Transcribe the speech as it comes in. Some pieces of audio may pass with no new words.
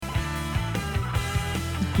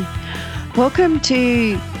Welcome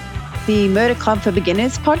to the Murder Club for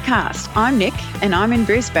Beginners podcast. I'm Nick and I'm in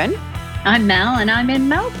Brisbane. I'm Mel and I'm in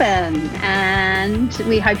Melbourne, and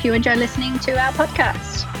we hope you enjoy listening to our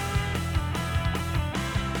podcast.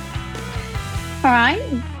 All right,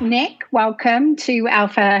 Nick, welcome to our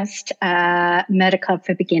first Murder Club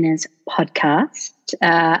for Beginners podcast.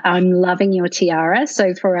 I'm loving your tiara.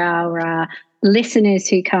 So for our listeners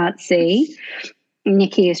who can't see,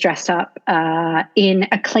 Nikki is dressed up in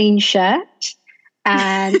a clean shirt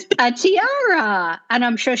and a tiara. And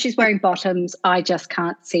I'm sure she's wearing bottoms. I just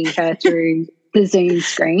can't see her through the Zoom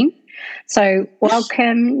screen. So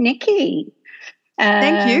welcome, Nikki.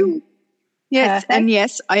 Thank you. Yes, perfect. and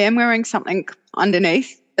yes, I am wearing something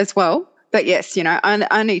underneath as well. But yes, you know,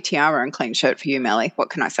 I need tiara and clean shirt for you, Melly. What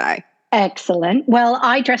can I say? Excellent. Well,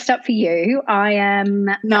 I dressed up for you. I am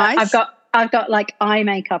nice. I've got like eye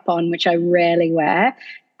makeup on, which I rarely wear,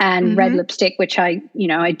 and red lipstick, which I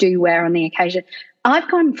do wear on the occasion. I've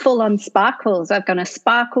gone full on sparkles. I've got a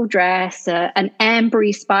sparkle dress, an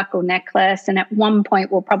ambery sparkle necklace, and at one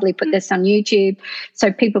point we'll probably put this on YouTube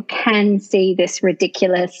so people can see this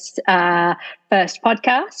ridiculous first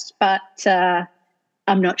podcast, but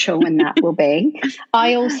I'm not sure when that will be.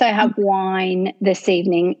 I also have wine this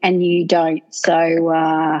evening and you don't. So,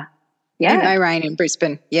 yeah. It may rain in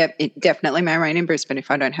Brisbane. Yep, it definitely may rain in Brisbane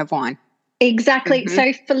if I don't have wine. Exactly.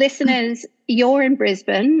 So for listeners, you're in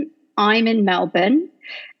Brisbane, I'm in Melbourne,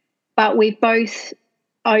 but we've both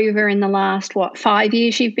over in the last, 5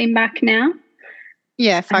 years you've been back now?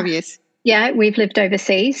 Yeah, 5 years. Yeah, we've lived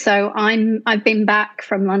overseas. So I've been back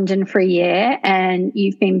from London for a year and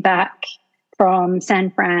you've been back from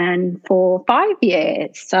San Fran for 5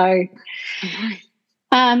 years. So,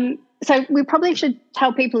 so we probably should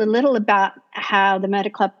tell people a little about how the Murder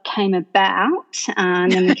Club came about,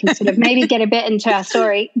 and then we can sort of maybe get a bit into our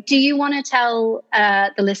story. Do you want to tell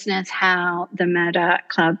the listeners how the Murder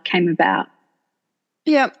Club came about?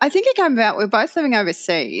 Yeah, I think it came about, we're both living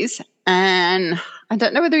overseas, and I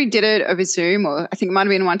don't know whether we did it over Zoom or I think it might have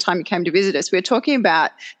been one time you came to visit us. We were talking about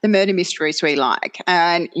the murder mysteries we like.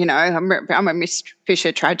 And, you know, I'm a Miss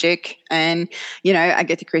Fisher tragic and, you know,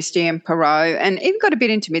 Agatha Christie and Poirot, and even got a bit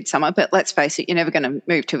into Midsummer, but let's face it, you're never going to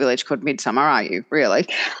move to a village called Midsummer, are you, really?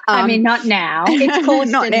 I mean, not now. It's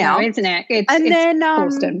Corston not now, isn't it? It's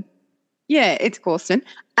Corston. Yeah, it's Corston.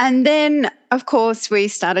 And then, of course, we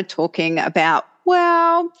started talking about,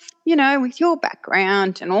 well, you know, with your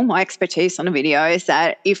background and all my expertise on the videos,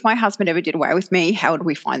 that if my husband ever did away with me, how would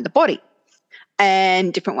we find the body?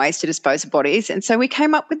 And different ways to dispose of bodies. And so we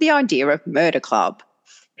came up with the idea of Murder Club.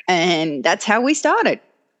 And that's how we started.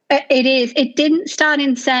 It is. It didn't start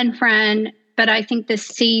in San Fran, but I think the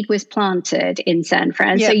seed was planted in San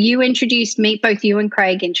Fran. Yep. So you introduced me, both you and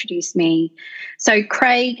Craig introduced me. So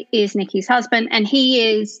Craig is Nikki's husband, and he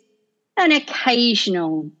is an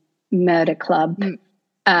occasional Murder Club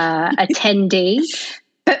attendee,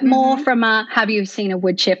 but more from a have you seen a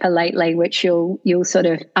wood chipper lately, which you'll sort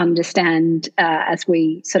of understand as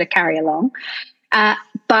we sort of carry along.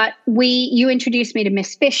 But you introduced me to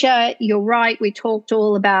Miss Fisher. You're right. We talked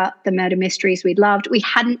all about the murder mysteries we loved. We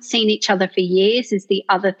hadn't seen each other for years is the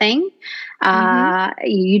other thing.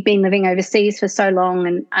 You'd been living overseas for so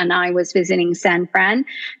long and I was visiting San Fran.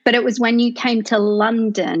 But it was when you came to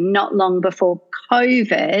London not long before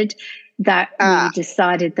COVID that we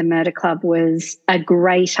decided the Murder Club was a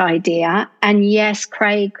great idea. And yes,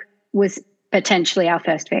 Craig was potentially our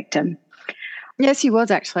first victim. Yes, he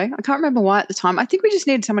was actually. I can't remember why at the time. I think we just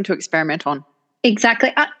needed someone to experiment on.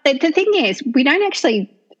 Exactly. The thing is, we don't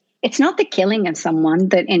actually, it's not the killing of someone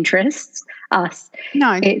that interests us.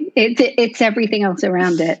 No. It's everything else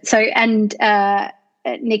around it. So, and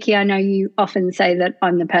Nikki, I know you often say that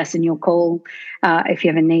I'm the person you'll call if you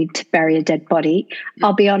ever need to bury a dead body.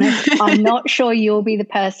 I'll be honest, I'm not sure you'll be the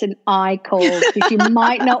person I call because you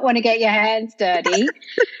might not want to get your hands dirty,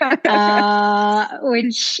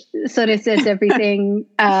 which sort of says everything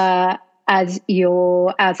as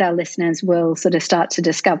our listeners will sort of start to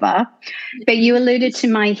discover. But you alluded to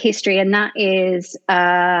my history, and that is,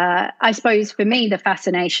 I suppose for me, the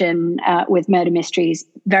fascination with murder mysteries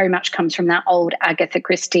very much comes from that old Agatha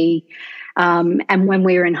Christie. And when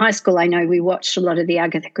we were in high school, I know we watched a lot of the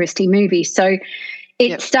Agatha Christie movies. So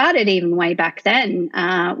it started even way back then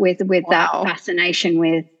with that fascination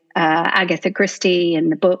with Agatha Christie and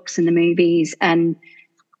the books and the movies, and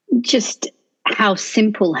just how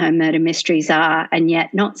simple her murder mysteries are and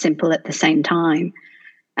yet not simple at the same time.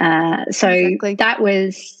 Exactly. That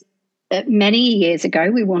was many years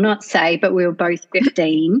ago. We will not say, but we were both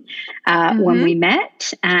 15 when we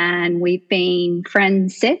met, and we've been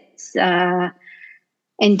friends since.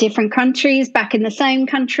 in different countries, back in the same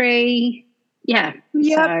country. Yeah.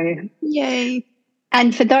 Yep. So, yay.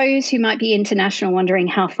 And for those who might be international, wondering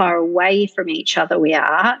how far away from each other we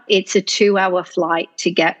are, it's a 2-hour flight to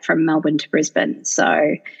get from Melbourne to Brisbane.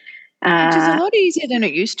 So, which is a lot easier than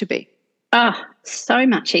it used to be. Oh, so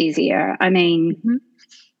much easier. I mean,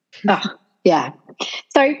 yeah.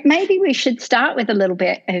 So maybe we should start with a little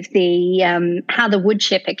bit of the how the wood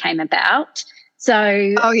chipper came about.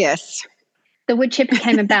 So, oh yes, the wood chipper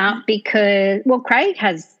came about because, well, Craig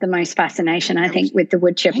has the most fascination, I think, with the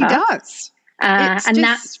wood chipper. He does. And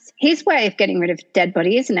that's his way of getting rid of dead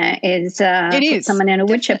body, isn't it? Put someone in a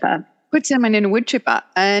wood chipper. Put someone in a wood chipper.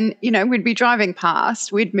 And, we'd be driving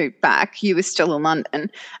past. We'd moved back. You were still in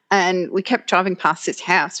London. And we kept driving past this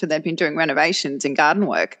house where they'd been doing renovations and garden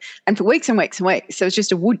work. And for weeks and weeks and weeks, there was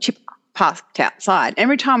just a wood chipper parked outside.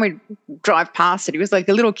 Every time we'd drive past it, he was like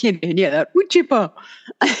a little kid. And that wood chipper.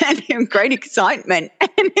 And great excitement.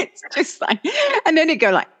 And it's just like, and then he'd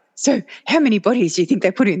go like, so how many bodies do you think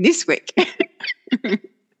they put in this week?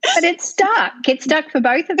 But it's stuck. It's stuck for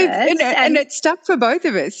both of us. And it's stuck for both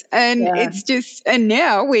of us. And it's just, and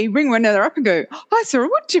now we ring one another up and go, I saw a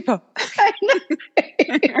wood chipper.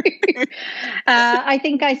 I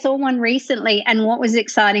think I saw one recently, and what was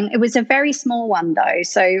exciting, it was a very small one though.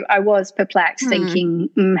 So I was perplexed thinking,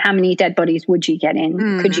 how many dead bodies would you get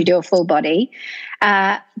in? Could you do a full body?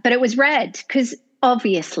 But it was red because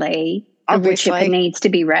obviously the wood chipper needs to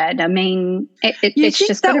be red. I mean, it's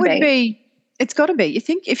just got to be. It's got to be. You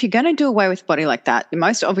think if you're going to do away with a body like that, the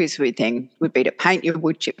most obvious thing would be to paint your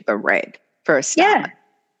wood chipper red for a start. Yeah,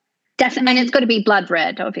 definitely. And it's got to be blood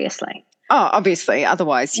red, obviously. Oh, obviously.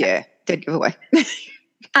 Otherwise, dead giveaway.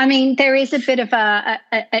 I mean, there is a bit of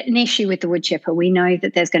an issue with the wood chipper. We know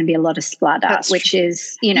that there's going to be a lot of splatter, which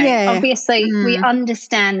is, obviously we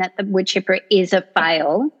understand that the wood chipper is a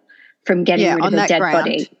fail from getting rid of a dead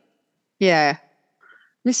body. Yeah,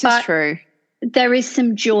 this is true. There is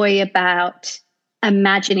some joy about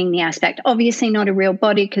imagining the aspect. Obviously not a real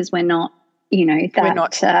body because we're not, that we're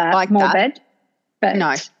not like morbid. That. But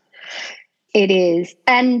no. It is.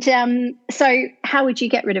 And so how would you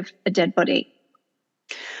get rid of a dead body?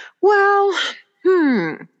 Well,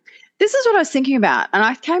 this is what I was thinking about. And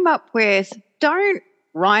I came up with don't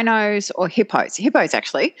rhinos or hippos. Hippos,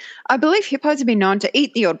 actually. I believe hippos have been known to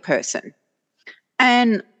eat the odd person.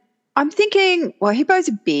 And I'm thinking, well, hippos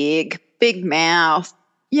are big mouth.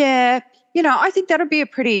 Yeah, I think that'll be a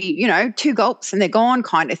pretty, 2 gulps and they're gone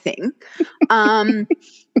kind of thing.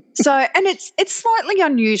 So, and it's slightly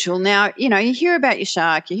unusual. Now, you hear about your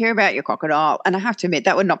shark, you hear about your crocodile, and I have to admit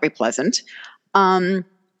that would not be pleasant. And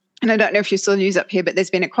I don't know if you saw the news up here, but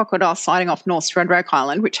there's been a crocodile sighting off North Stradbroke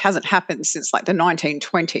Island, which hasn't happened since like the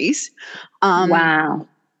 1920s. Wow.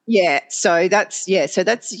 Yeah, so that's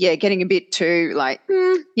getting a bit too like,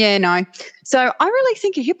 no. So I really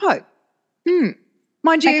think a hippo.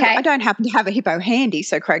 Mind you, I don't happen to have a hippo handy,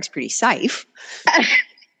 so Craig's pretty safe.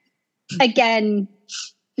 Again,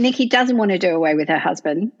 Nikki doesn't want to do away with her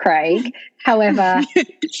husband, Craig. However,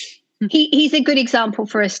 he's a good example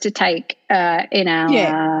for us to take in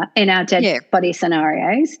our dead body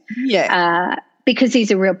scenarios. Yeah. Because he's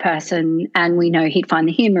a real person and we know he'd find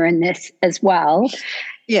the humour in this as well.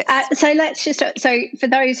 Yes. So for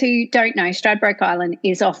those who don't know, Stradbroke Island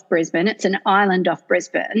is off Brisbane. It's an island off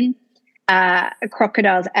Brisbane.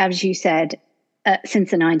 Crocodiles, as you said,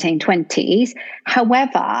 since the 1920s.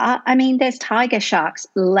 However, I mean, there's tiger sharks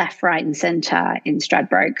left, right, and centre in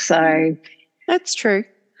Stradbroke. So that's true.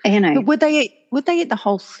 But would they eat the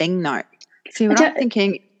whole thing though? See, what I'm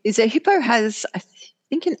thinking is a hippo has, I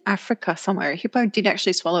think in Africa somewhere, a hippo did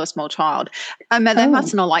actually swallow a small child. They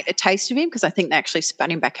must not like the taste of him because I think they actually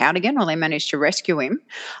spat him back out again or they managed to rescue him.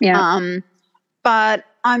 Yeah. But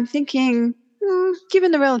I'm thinking,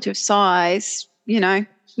 given the relative size, I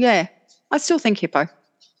still think hippo.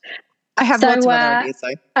 I have lots of other ideas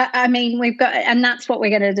though. I mean, we've got, and that's what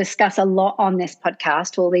we're going to discuss a lot on this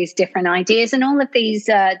podcast, all these different ideas and all of these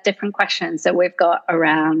different questions that we've got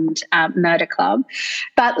around Murder Club.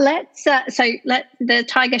 But let the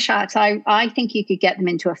tiger sharks, I think you could get them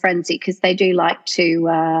into a frenzy because they do like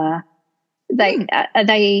to,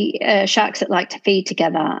 they sharks that like to feed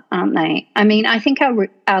together, aren't they? I mean, I think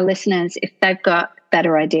our listeners, if they've got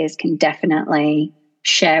better ideas, can definitely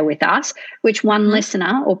share with us which one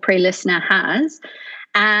listener or pre-listener has.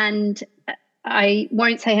 And I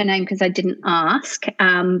won't say her name because I didn't ask,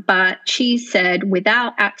 but she said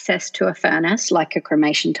without access to a furnace, like a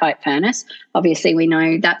cremation type furnace, obviously we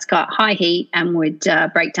know that's got high heat and would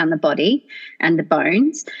break down the body and the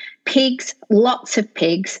bones. Pigs, lots of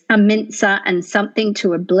pigs, a mincer, and something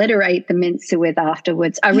to obliterate the mincer with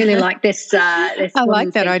afterwards. I really like this. This I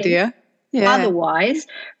like that idea. Yeah. Otherwise,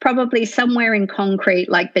 probably somewhere in concrete,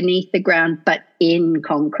 like beneath the ground, but in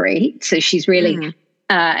concrete. So she's really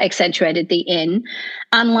accentuated the in.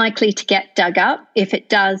 Unlikely to get dug up. If it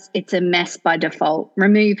does, it's a mess by default.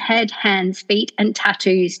 Remove head, hands, feet, and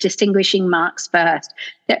tattoos, distinguishing marks first.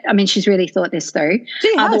 I mean, she's really thought this through.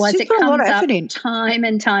 Otherwise, it comes up time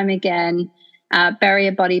and time again. Bury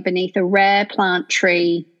a body beneath a rare plant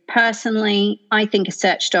tree. Personally, I think a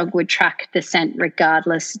search dog would track the scent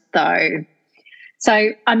regardless, though.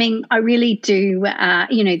 So, I mean, I really do,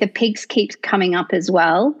 the pigs keep coming up as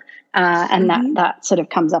well. And that sort of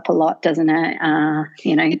comes up a lot, doesn't it?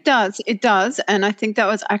 It does. And I think that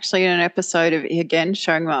was actually in an episode of, again,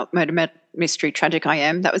 showing what murder mystery tragic I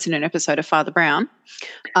am. That was in an episode of Father Brown,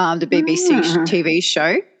 the BBC TV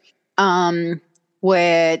show,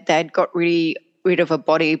 where they'd got rid of a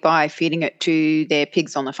body by feeding it to their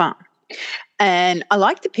pigs on the farm. And I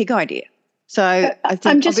like the pig idea. So I think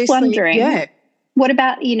I'm just wondering, what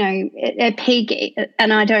about, a pig,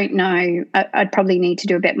 and I don't know, I'd probably need to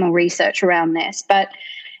do a bit more research around this, but,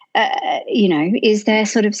 is there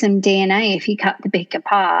sort of some DNA if you cut the pig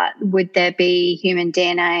apart? Would there be human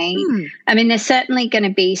DNA? I mean, there's certainly going to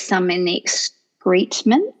be some in the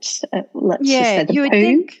excrement. Let's just say the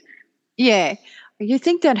poo. You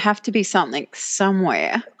think there'd have to be something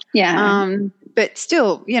somewhere. Yeah. But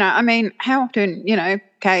still, I mean, how often,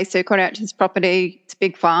 okay, so got out to this property, it's a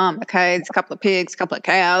big farm, okay, there's a couple of pigs, a couple of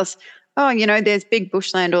cows. Oh, there's big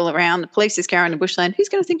bushland all around. The police is scouring the bushland. Who's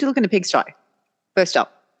going to think to look in a pigsty? First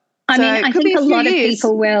up. I think a lot of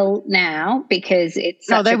people will now because it's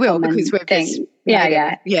such a common thing.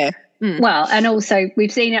 Yeah. Well, and also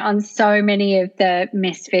we've seen it on so many of the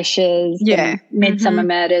Miss Fishers, Midsummer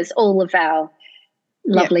Murders, all of our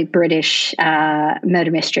lovely British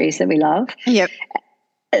murder mysteries that we love. Yep.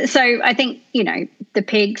 So I think, the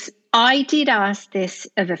pigs, I did ask this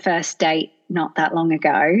of a first date not that long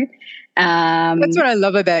ago. That's what I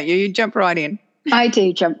love about you. You jump right in. I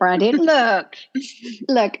do jump right in. Look,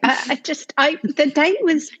 the date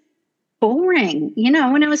was boring, and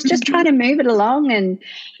I was just trying to move it along, and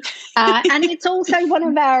it's also one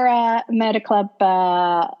of our Murder Club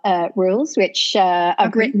rules, which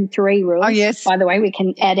I've written 3 rules. Oh, yes. By the way, we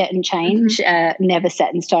can edit and change, never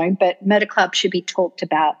set in stone, but Murder Club should be talked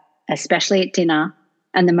about, especially at dinner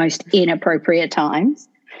and the most inappropriate times.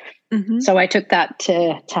 So I took that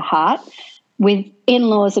to heart. With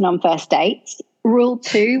in-laws and on first dates, Rule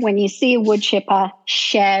 2, when you see a wood chipper,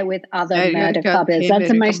 share with other murder clubbers. That's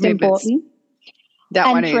the most important.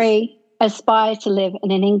 And 3, aspire to live in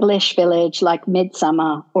an English village like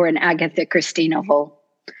Midsummer or an Agatha Christie novel.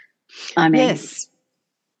 I mean, yes.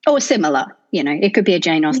 Or similar. It could be a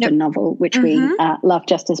Jane Austen novel, which we love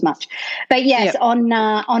just as much. But yes, on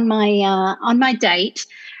my date,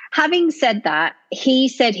 having said that, he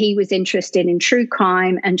said he was interested in true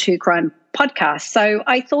crime and true crime podcasts. So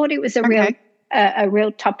I thought it was a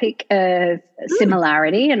real topic of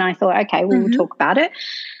similarity, and I thought, okay, we'll talk about it.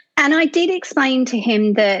 And I did explain to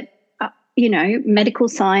him that, medical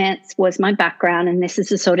science was my background, and this is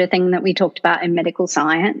the sort of thing that we talked about in medical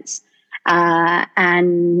science.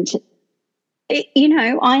 And,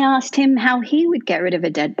 I asked him how he would get rid of a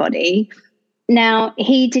dead body. Now,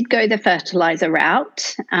 he did go the fertilizer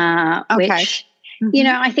route, which...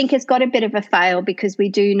 I think it's got a bit of a fail because we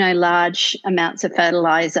do know large amounts of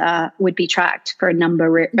fertilizer would be tracked for a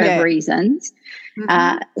number of reasons.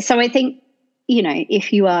 So I think,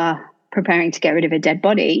 if you are preparing to get rid of a dead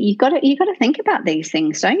body, you got to think about these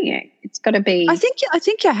things, don't you? It's got to be. I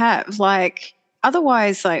think you have.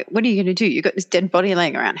 Otherwise, what are you going to do? You've got this dead body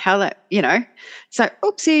laying around. How that, So,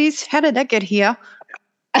 oopsies, how did that get here?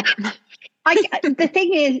 The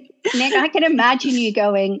thing is, Nick, I can imagine you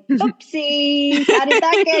going, oopsies, how did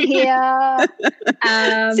that get here?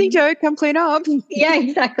 Cito, come clean up. Yeah,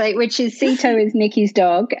 exactly, which is Cito is Nikki's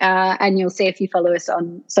dog, and you'll see if you follow us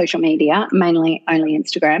on social media, mainly only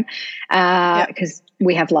Instagram, because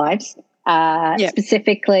we have lives.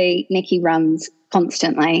 Specifically, Nikki runs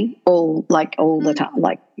constantly, all the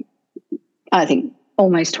time, I think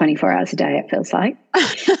almost 24 hours a day, it feels like.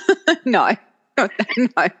 No. No.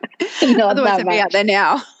 Otherwise, I'd be out there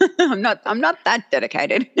now. I'm not that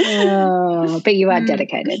dedicated. Oh, but you are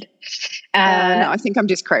dedicated. No, I think I'm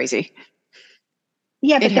just crazy.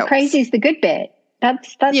 Yeah, but the crazy is the good bit.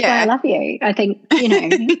 That's why I love you. I think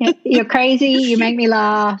you're crazy. You make me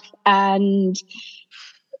laugh, and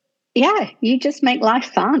you just make life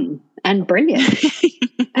fun. and brilliant.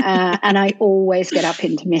 And I always get up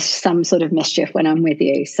into some sort of mischief when I'm with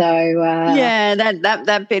you. So yeah,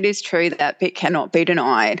 that bit is true. That bit cannot be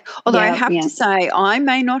denied. Although I have to say, I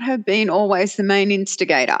may not have been always the main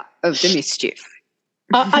instigator of the mischief.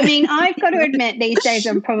 I mean, I've got to admit these days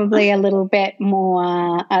I'm probably a little bit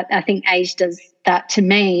more, I think age does that to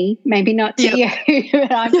me, maybe not to you,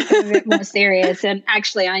 but I'm a bit more serious. And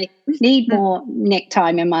actually I need more Nick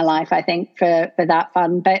time in my life, I think, for that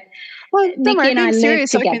fun. But Nikki and I live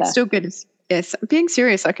together. I can still get us, yes, being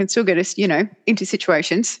serious, I can still get us, into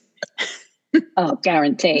situations. Oh,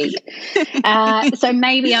 guaranteed. So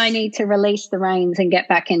maybe I need to release the reins and get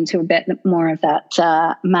back into a bit more of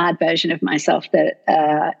that mad version of myself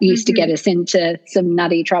that used to get us into some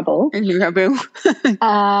nutty trouble when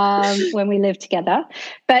we lived together.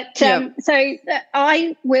 But so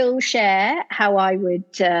I will share how I would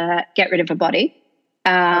get rid of a body.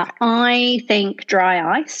 I think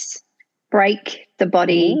dry ice, break the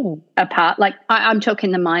body apart. Like I'm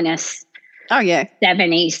talking the minus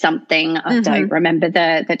 70 something. I don't remember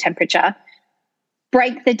the temperature.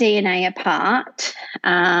 Break the DNA apart.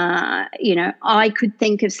 I could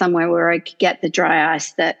think of somewhere where I could get the dry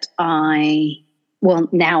ice that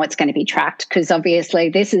now it's going to be tracked, because obviously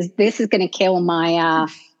this is going to kill my I'm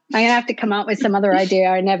going to have to come up with some other idea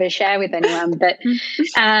I never share with anyone. But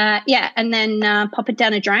and then pop it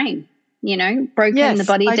down a drain, broken the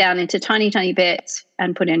body down into tiny, tiny bits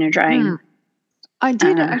and put in a drain. I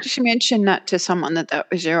did actually mention that to someone that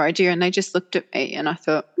was your idea, and they just looked at me and I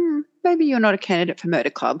thought, maybe you're not a candidate for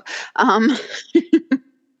Murder Club. I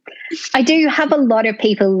do have a lot of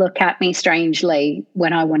people look at me strangely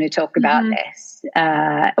when I want to talk about this.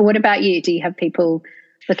 What about you? Do you have people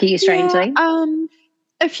look at you strangely?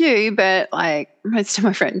 A few, but like most of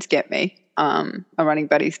my friends get me. My running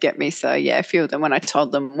buddies get me. So yeah, a few of them, when I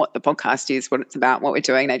told them what the podcast is, what it's about, what we're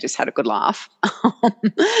doing, they just had a good laugh.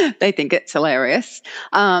 They think it's hilarious.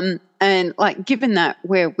 And like, given that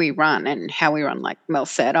where we run and how we run, like Mel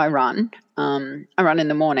said, I run in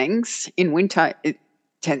the mornings. In winter, it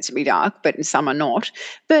tends to be dark, but in summer not.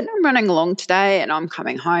 But I'm running along today and I'm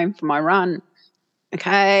coming home from my run.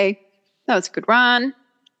 Okay, that was a good run.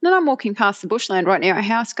 Then I'm walking past the bushland right near our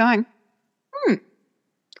house going,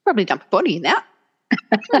 probably dump a body in that.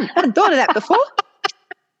 Hadn't thought of that before.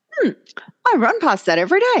 I run past that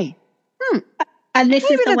every day. And this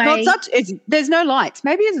Maybe is the way. There's no lights.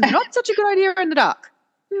 Maybe it's not such a good idea in the dark.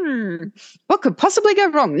 What could possibly go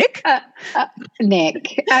wrong, Nick?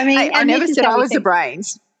 Nick, I mean, I never said I was the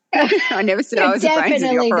brains. I never said I was the brains of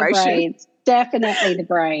the operation. Definitely the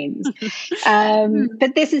brains.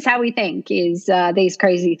 But this is how we think, is these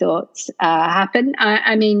crazy thoughts happen.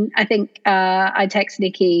 I mean, I think I texted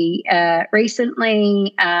Nikki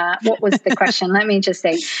recently. What was the question? Let me just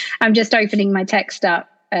think. I'm just opening my text up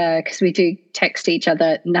because we do text each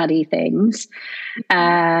other nutty things.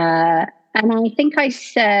 And I think I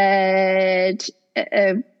said,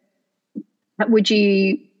 would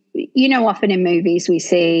you, often in movies we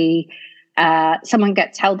see someone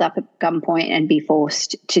gets held up at gunpoint and be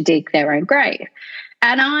forced to dig their own grave.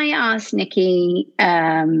 And I asked Nikki,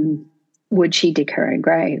 would she dig her own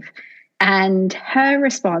grave? And her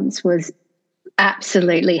response was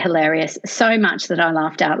absolutely hilarious, so much that I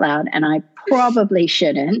laughed out loud, and I probably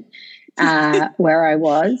shouldn't where I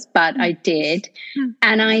was, but I did.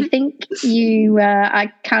 And I think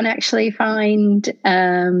I can't actually find...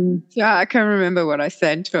 I can remember what I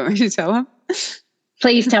said. Do you want me to tell her?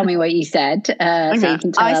 Please tell me what you said. So you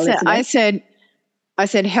can tell our listeners. I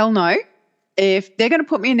said, hell no. If they're going to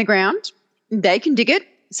put me in the ground, they can dig it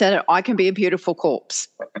so that I can be a beautiful corpse.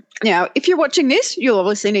 Now, if you're watching this, you'll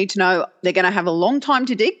obviously need to know they're going to have a long time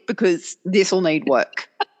to dig because this will need work.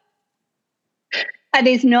 That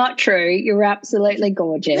is not true. You're absolutely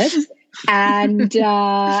gorgeous. And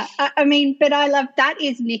I mean, but I love, that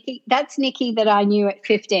is Nikki. That's Nikki that I knew at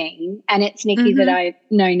 15, and it's Nikki that I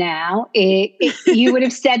know now. You would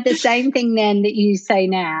have said the same thing then that you say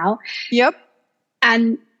now. Yep.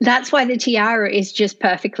 And that's why the tiara is just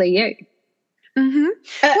perfectly you. Well,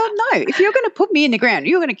 no, if you're going to put me in the ground,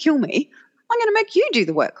 you're going to kill me, I'm going to make you do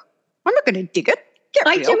the work. I'm not going to dig it.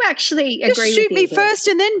 I do actually agree with you. Just shoot me first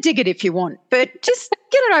and then dig it if you want, but just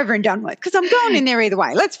get it over and done with, because I'm going in there either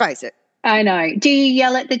way. Let's face it. I know. Do you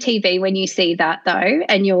yell at the TV when you see that though?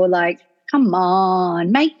 And you're like, come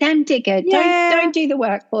on, make them dig it. Yeah. Don't do the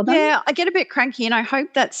work for them. Yeah, I get a bit cranky, and I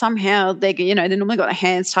hope that somehow they normally got their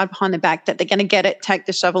hands tied behind their back, that they're going to get it, take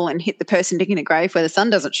the shovel and hit the person digging a grave where the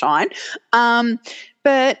sun doesn't shine.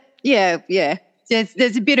 But yeah.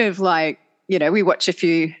 There's a bit of like, we watch a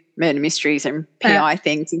few murder mysteries and PI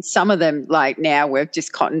things, and some of them, like, now we've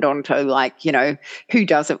just cottoned on to, like, you know, who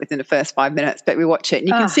does it within the first 5 minutes, but we watch it and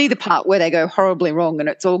you can see the part where they go horribly wrong and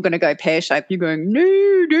it's all going to go pear-shaped. You're going,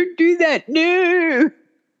 no, don't do that, no.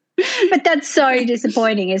 But that's so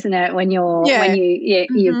disappointing, isn't it, when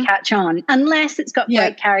you catch on, unless it's got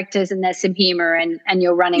great characters and there's some humor and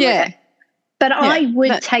you're running with it. But I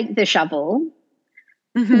would take the shovel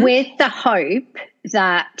with the hope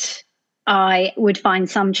that I would find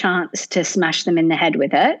some chance to smash them in the head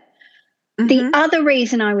with it. The other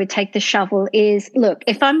reason I would take the shovel is, look,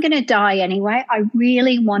 if I'm going to die anyway, I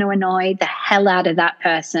really want to annoy the hell out of that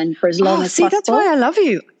person for as long as possible. That's why I love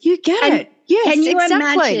you. You get it. Yes, can you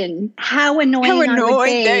imagine how annoying I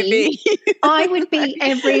would be? I would be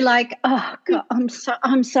every like, oh God,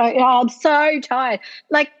 I'm so tired.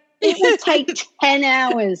 Like, it would take 10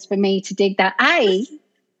 hours for me to dig that.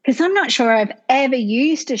 Because I'm not sure I've ever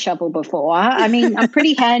used a shovel before. I mean, I'm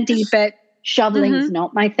pretty handy, but shoveling is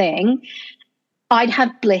not my thing. I'd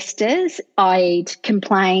have blisters. I'd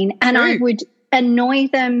complain, and I would annoy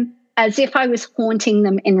them as if I was haunting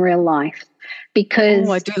them in real life. Because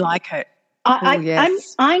I do like it.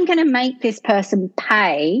 I'm going to make this person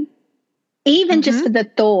pay, even just for the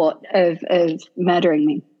thought of murdering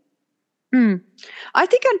me. I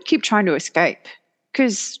think I'd keep trying to escape,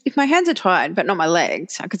 because if my hands are tired but not my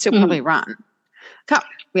legs, I could still probably run.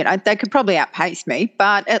 They could probably outpace me,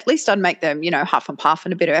 but at least I'd make them, huff and puff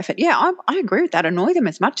and a bit of effort. Yeah, I agree with that. Annoy them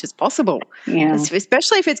as much as possible,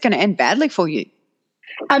 especially if it's going to end badly for you.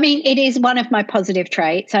 I mean, it is one of my positive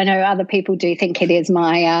traits. I know other people do think it is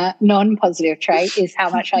my non-positive trait, is how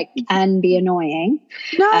much I can be annoying.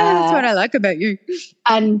 No, that's what I like about you.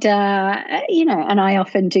 And, and I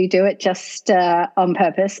often do it just on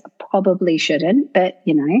purpose. Probably shouldn't, but,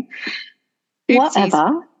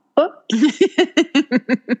 whatever.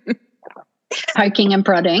 Poking and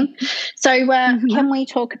prodding. So can we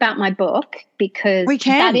talk about my book? Because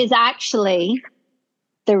that is actually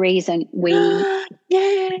the reason we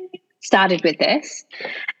started with this.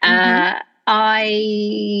 I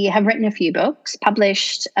have written a few books,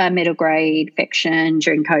 published middle grade fiction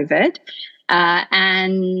during COVID,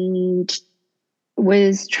 and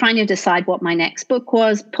was trying to decide what my next book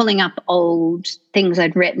was, pulling up old things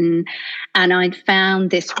I'd written, and I'd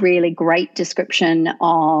found this really great description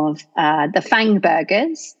of the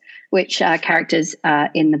Fangburgers, which are characters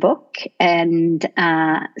in the book, and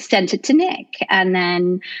sent it to Nick. And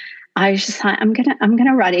then I was just like, I'm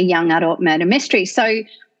gonna write a young adult murder mystery. So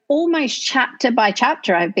almost chapter by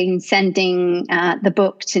chapter, I've been sending the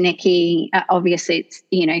book to Nikki. Obviously,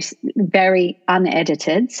 it's very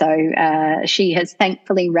unedited, so she has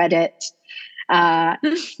thankfully read it.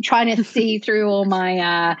 Trying to see through all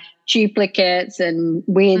my duplicates and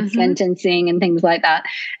weird sentencing and things like that,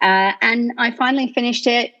 and I finally finished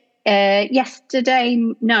it.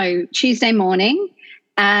 Tuesday morning,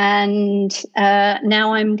 and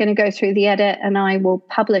now I'm going to go through the edit and I will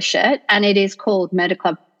publish it, and it is called Murder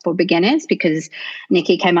Club for Beginners because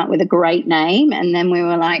Nikki came up with a great name, and then we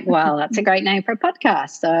were like, well, that's a great name for a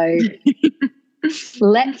podcast, so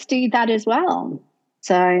let's do that as well.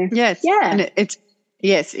 So and it's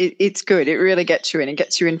good. It really gets you in. It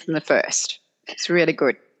gets you in from the first. It's really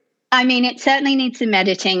good. I mean, it certainly needs some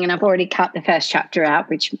editing, and I've already cut the first chapter out,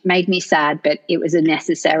 which made me sad, but it was a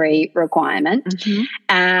necessary requirement.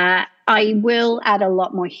 I will add a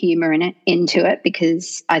lot more humor into it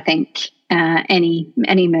because I think any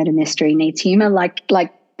murder mystery needs humor, like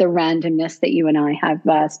the randomness that you and I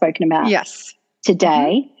have spoken about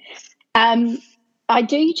today. I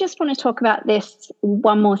do just want to talk about this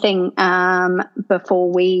one more thing before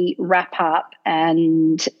we wrap up,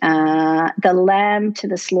 and the lamb to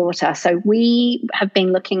the slaughter. So we have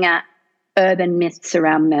been looking at urban myths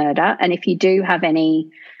around murder, and if you do have any,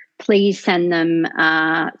 please send them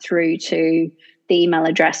through to the email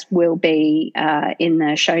address will be in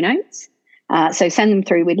the show notes. So send them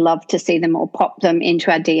through. We'd love to see them, or pop them into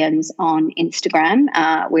our DMs on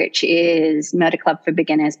Instagram, which is Murder Club for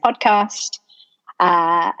Beginners Podcast.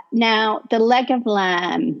 Now, the leg of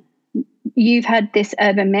lamb, you've had this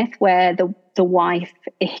urban myth where the wife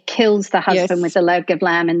kills the husband with the leg of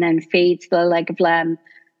lamb and then feeds the leg of lamb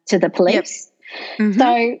to the police.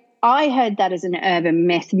 So I heard that as an urban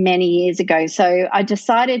myth many years ago. So I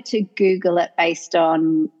decided to Google it based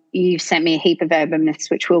on, you've sent me a heap of urban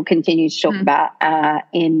myths, which we'll continue to talk about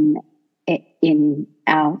in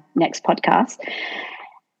our next podcast.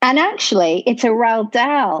 And actually, it's a Roald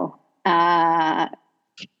Dahl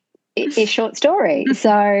a short story. So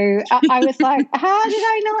I was like, how did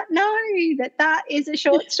I not know that is a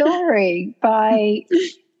short story by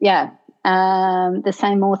the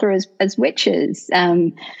same author as Witches.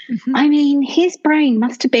 I mean, his brain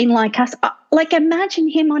must have been like us. Like, imagine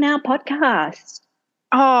him on our podcast.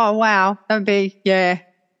 Oh, wow. That'd be, yeah.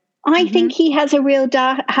 I think he has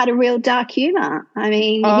had a real dark humor. I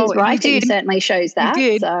mean, his writing certainly shows that. He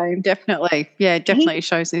did. So definitely. Yeah, definitely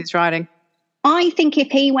shows his writing. I think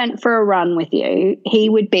if he went for a run with you, he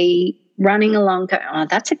would be running along going, oh,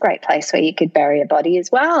 that's a great place where you could bury a body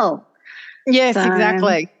as well. Yes,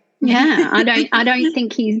 exactly. Yeah, I don't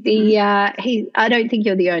think he's the I don't think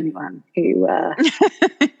you're the only one who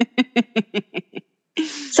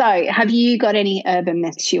So, have you got any urban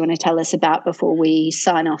myths you want to tell us about before we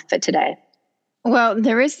sign off for today? Well,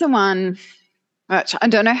 there is the one, which I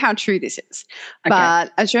don't know how true this is,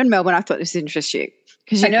 but as you're in Melbourne, I thought this would interest you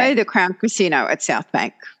because you know the Crown Casino at South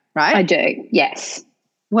Bank, right? I do, yes.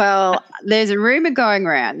 Well, there's a rumour going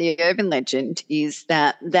around, the urban legend is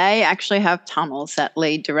that they actually have tunnels that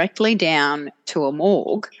lead directly down to a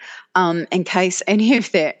morgue in case any of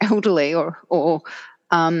their elderly or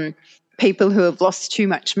people who have lost too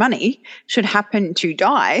much money should happen to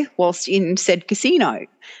die whilst in said casino.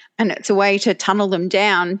 And it's a way to tunnel them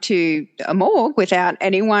down to a morgue without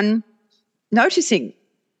anyone noticing.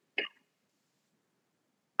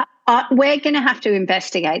 We're going to have to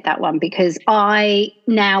investigate that one because I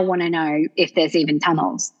now want to know if there's even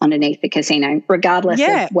tunnels underneath the casino, regardless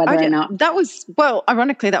of whether or not. That was, well,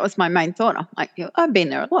 ironically, that was my main thought. I'm like, I've been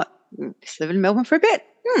there a lot. Just lived in Melbourne for a bit.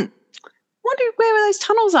 Wonder where those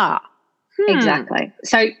tunnels are. Exactly.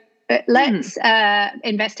 So let's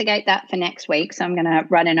investigate that for next week. So I'm going to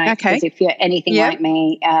run a note because if you're anything like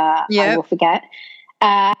me, I will forget.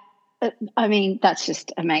 I mean, that's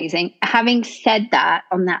just amazing. Having said that,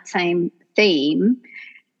 on that same theme,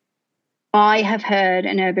 I have heard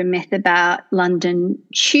an urban myth about London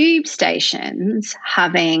tube stations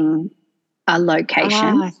having a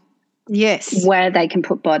location where they can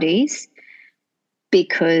put bodies,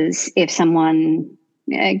 because if someone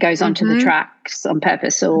goes onto the tracks on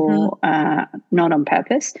purpose or not on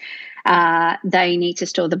purpose, they need to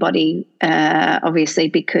store the body, obviously,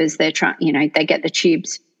 because they're they get the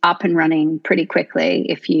tubes up and running pretty quickly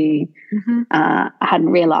if you hadn't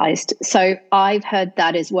realised. So I've heard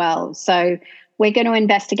that as well. So we're going to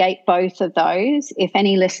investigate both of those. If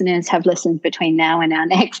any listeners have listened between now and our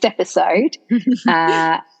next episode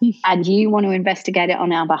and you want to investigate it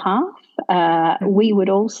on our behalf, we would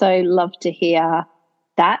also love to hear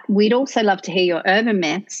that. We'd also love to hear your urban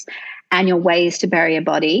myths and your ways to bury a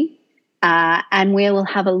body. And we'll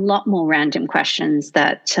have a lot more random questions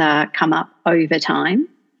that come up over time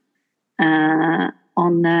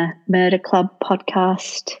on the Murder Club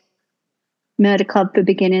podcast, Murder Club for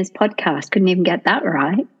Beginners podcast. Couldn't even get that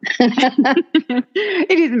right.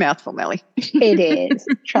 It is a mouthful, Melly. It is.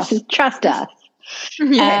 Trust us.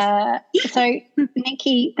 Yes. So,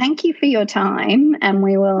 Nikki, thank you for your time, and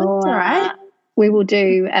we will. That's all right. We will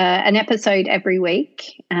do an episode every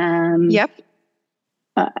week. Yep.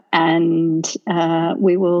 And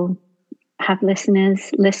we will have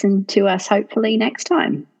listeners listen to us hopefully next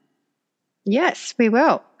time. Yes, we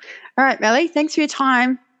will. All right, Melly, thanks for your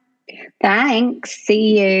time. Thanks.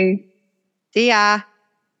 See you. See ya.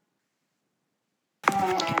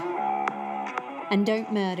 And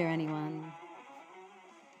don't murder anyone.